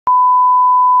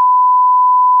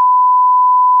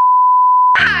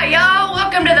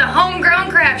welcome to the Homegrown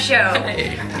Craft Show.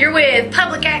 Hey. You're with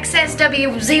Public Access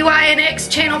WZYNX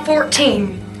Channel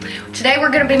 14. Today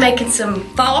we're going to be making some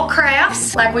fall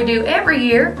crafts like we do every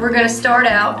year. We're going to start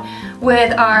out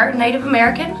with our Native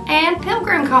American and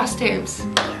pilgrim costumes.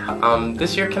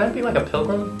 This year, can I be like a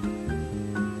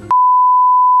pilgrim?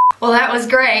 Well, that was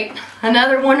great.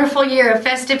 Another wonderful year of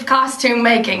festive costume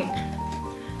making.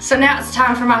 So now it's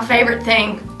time for my favorite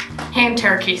thing, hand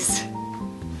turkeys.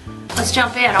 Let's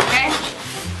jump in, okay?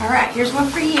 All right, here's one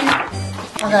for you.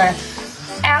 We're gonna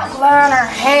outline our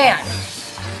hand.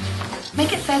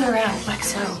 Make it feather out like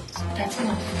so. That's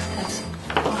enough. That's an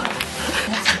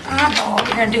eyeball.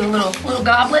 You're gonna do a little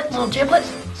goblet, little giblet.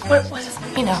 What is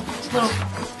it? You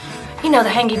know, the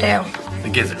hangy down. The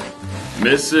gizzard.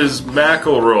 Mrs.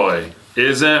 McElroy,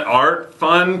 isn't art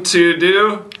fun to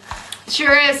do?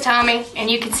 Sure is, Tommy, and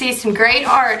you can see some great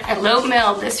art at Lowe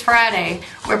Mill this Friday,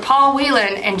 where Paul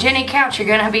Wieland and Jennie Couch are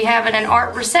going to be having an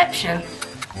art reception.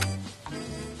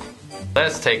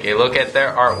 Let's take a look at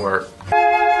their artwork.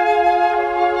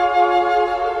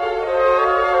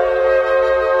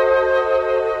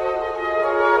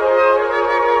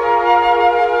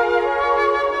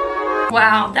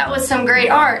 Wow, that was some great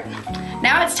art.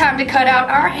 Now it's time to cut out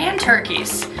our hand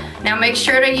turkeys. Now make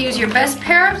sure to use your best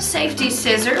pair of safety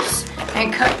scissors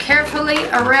and cut carefully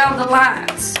around the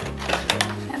lines.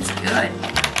 That's good.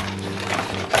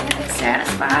 Isn't it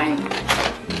satisfying?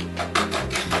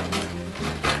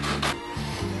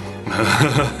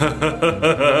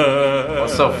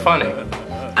 What's so funny?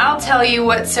 I'll tell you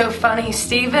what's so funny,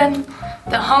 Steven.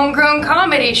 The Homegrown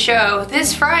Comedy Show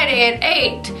this Friday at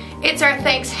 8. It's our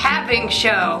Thanksgiving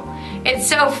show. It's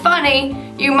so funny,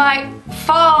 you might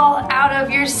fall out of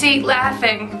your seat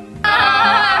laughing.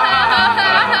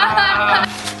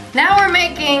 Now we're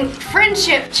making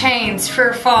friendship chains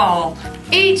for fall.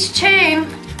 Each chain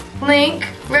link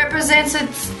represents a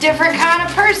different kind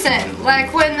of person,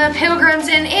 like when the Pilgrims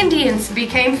and Indians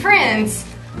became friends.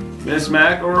 Miss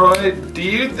McElroy, do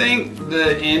you think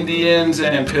the Indians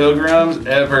and Pilgrims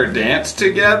ever danced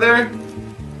together?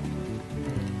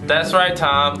 That's right,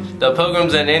 Tom. The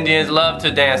Pilgrims and Indians love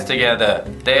to dance together.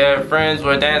 Their friends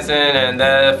were dancing and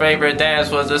their favorite dance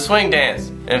was the swing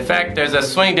dance. In fact, there's a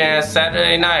swing dance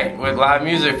Saturday night with live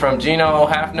music from Gino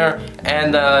Hafner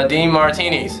and the Dean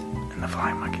Martinis. In the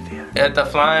Flying Monkey Theater. At the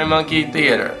Flying Monkey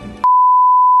Theater.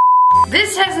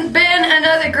 This has been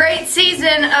another great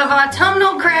season of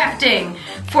autumnal crafting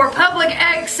for Public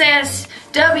Access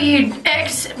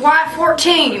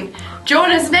WXY14.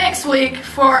 Join us next week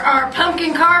for our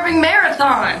pumpkin carving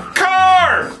marathon.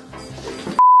 Carve!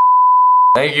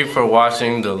 Thank you for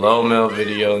watching the Lowe Mill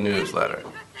video newsletter.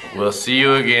 We'll see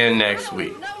you again next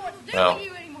week. Well,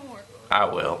 I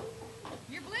will.